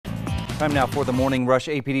Time now for the Morning Rush.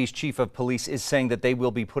 APD's chief of police is saying that they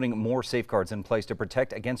will be putting more safeguards in place to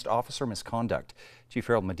protect against officer misconduct. Chief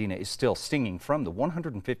Harold Medina is still stinging from the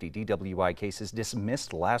 150 DWI cases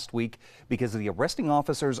dismissed last week because the arresting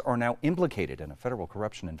officers are now implicated in a federal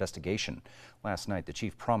corruption investigation. Last night, the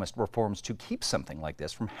chief promised reforms to keep something like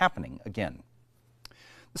this from happening again.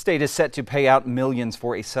 The state is set to pay out millions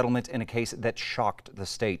for a settlement in a case that shocked the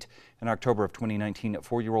state. In October of 2019,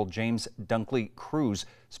 4-year-old James Dunkley Cruz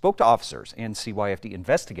spoke to officers and CYFD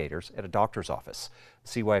investigators at a doctor's office.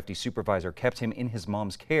 The CYFD supervisor kept him in his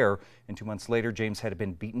mom's care, and 2 months later, James had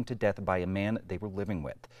been beaten to death by a man they were living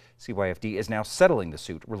with. CYFD is now settling the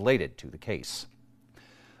suit related to the case.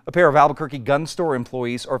 A pair of Albuquerque gun store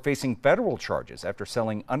employees are facing federal charges after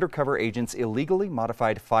selling undercover agents illegally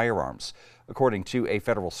modified firearms. According to a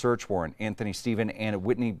federal search warrant, Anthony Stephen and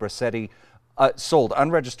Whitney Brassetti sold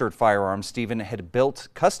unregistered firearms Stephen had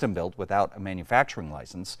custom built without a manufacturing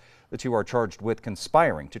license. The two are charged with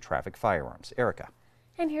conspiring to traffic firearms. Erica.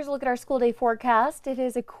 And here's a look at our school day forecast. It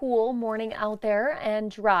is a cool morning out there and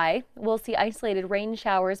dry. We'll see isolated rain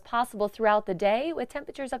showers possible throughout the day with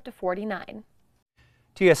temperatures up to 49.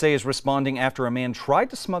 TSA is responding after a man tried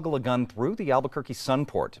to smuggle a gun through the Albuquerque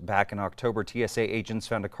Sunport. Back in October, TSA agents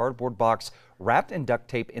found a cardboard box wrapped in duct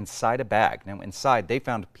tape inside a bag. Now inside, they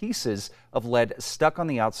found pieces of lead stuck on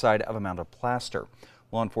the outside of a mound of plaster.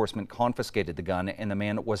 Law enforcement confiscated the gun and the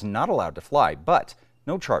man was not allowed to fly, but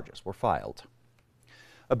no charges were filed.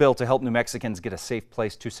 A bill to help New Mexicans get a safe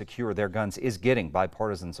place to secure their guns is getting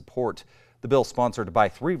bipartisan support. The bill, sponsored by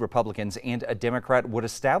 3 Republicans and a Democrat, would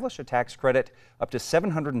establish a tax credit up to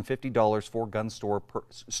 $750 for gun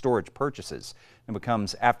storage purchases. It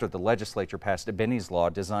comes after the legislature passed Benny's law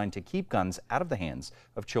designed to keep guns out of the hands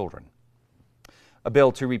of children. A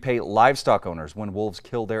bill to repay livestock owners when wolves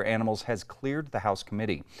kill their animals has cleared the House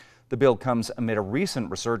committee. The bill comes amid a recent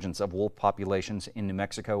resurgence of wolf populations in New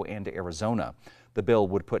Mexico and Arizona. The bill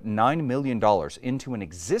would put $9 million into an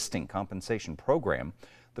existing compensation program.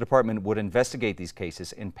 The department would investigate these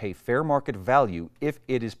cases and pay fair market value if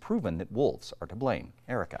it is proven that wolves are to blame.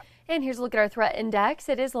 Erica. And here's a look at our threat index.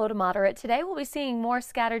 It is low to moderate today. We'll be seeing more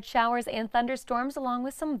scattered showers and thunderstorms along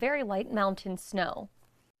with some very light mountain snow.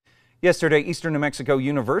 Yesterday, Eastern New Mexico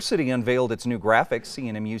University unveiled its new graphics.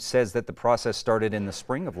 CNMU says that the process started in the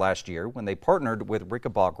spring of last year when they partnered with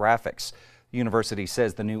Rickabaugh Graphics. The university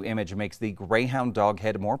says the new image makes the greyhound dog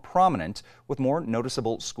head more prominent with more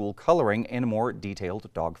noticeable school coloring and a more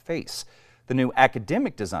detailed dog face. The new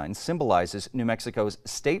academic design symbolizes New Mexico's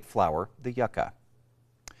state flower, the yucca.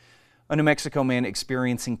 A New Mexico man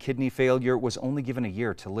experiencing kidney failure was only given a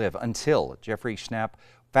year to live until Jeffrey Schnapp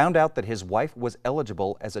found out that his wife was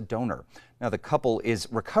eligible as a donor. Now the couple is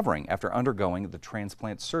recovering after undergoing the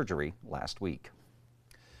transplant surgery last week.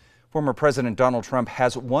 Former President Donald Trump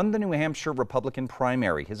has won the New Hampshire Republican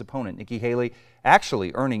primary. His opponent, Nikki Haley,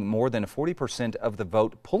 actually earning more than 40% of the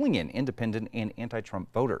vote, pulling in independent and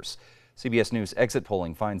anti-Trump voters. CBS News exit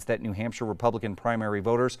polling finds that New Hampshire Republican primary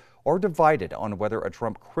voters are divided on whether a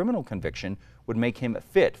Trump criminal conviction would make him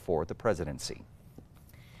fit for the presidency.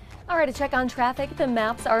 All right, to check on traffic, the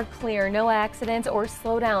maps are clear. No accidents or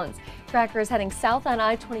slowdowns. Trackers heading south on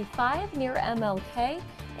I-25 near MLK,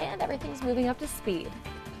 and everything's moving up to speed.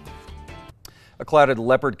 A clouded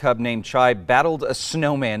leopard cub named Chai battled a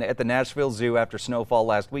snowman at the Nashville Zoo after snowfall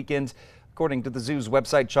last weekend. According to the zoo's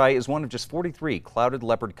website, Chai is one of just 43 clouded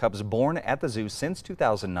leopard cubs born at the zoo since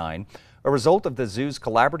 2009, a result of the zoo's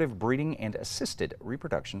collaborative breeding and assisted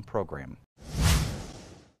reproduction program.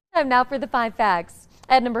 Time now for the 5 facts.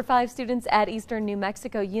 At number 5, students at Eastern New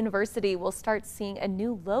Mexico University will start seeing a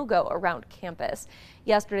new logo around campus.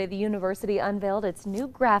 Yesterday, the university unveiled its new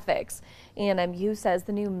graphics. ENMU says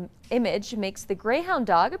the new image makes the greyhound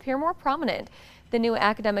dog appear more prominent. The new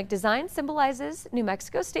academic design symbolizes New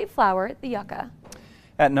Mexico's state flower, the yucca.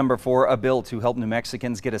 At number 4, a bill to help New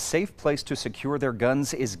Mexicans get a safe place to secure their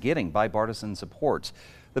guns is getting bipartisan support.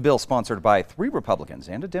 The bill, sponsored by 3 Republicans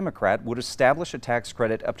and a Democrat, would establish a tax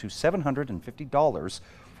credit up to $750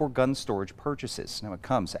 for gun storage purchases. Now, it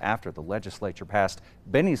comes after the legislature passed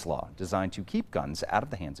Benny's law designed to keep guns out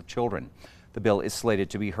of the hands of children. The bill is slated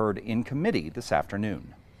to be heard in committee this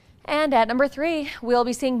afternoon. And at number 3, we'll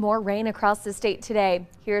be seeing more rain across the state today.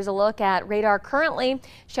 Here's a look at radar currently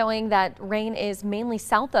showing that rain is mainly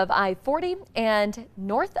south of I-40 and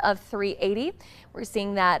north of 380. We're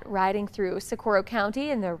seeing that riding through Socorro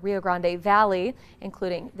County in the Rio Grande Valley,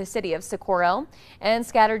 including the city of Socorro. And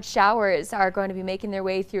scattered showers are going to be making their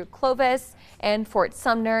way through Clovis and Fort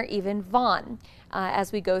Sumner, even Vaughn,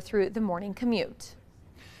 as we go through the morning commute.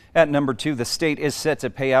 At number 2, the state is set to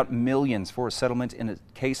pay out millions for a settlement in a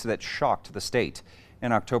case that shocked the state.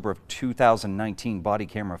 In October of 2019, body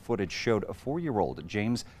camera footage showed a 4-year-old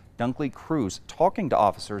James Dunkley Cruz talking to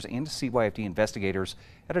officers and CYFD investigators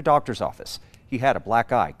at a doctor's office. He had a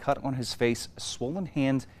black eye, cut on his face, swollen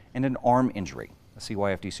hands, and an arm injury. A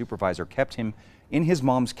CYFD supervisor kept him in his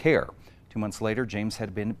mom's care. 2 months later, James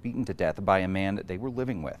had been beaten to death by a man they were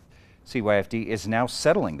living with. CYFD is now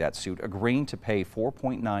settling that suit, agreeing to pay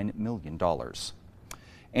 $4.9 million.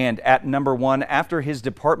 And at number 1, after his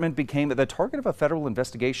department became the target of a federal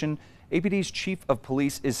investigation, APD's chief of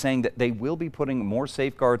police is saying that they will be putting more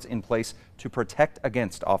safeguards in place to protect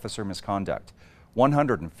against officer misconduct.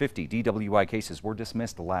 150 DWI cases were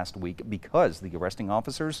dismissed last week because the arresting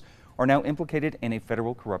officers are now implicated in a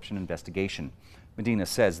federal corruption investigation. Medina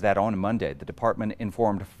says that on Monday, the department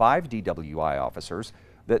informed 5 DWI officers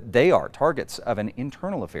that they are targets of an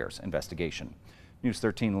internal affairs investigation. News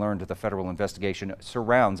 13 learned the federal investigation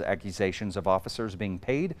surrounds accusations of officers being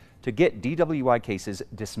paid to get DWI cases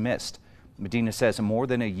dismissed. Medina says more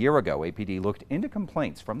than a year ago, APD looked into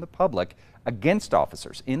complaints from the public against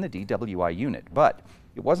officers in the DWI unit. But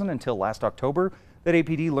it wasn't until last October that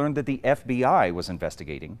APD learned that the FBI was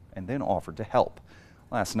investigating and then offered to help.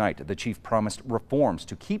 Last night, the chief promised reforms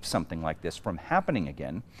to keep something like this from happening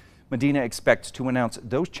again. Medina expects to announce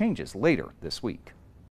those changes later this week.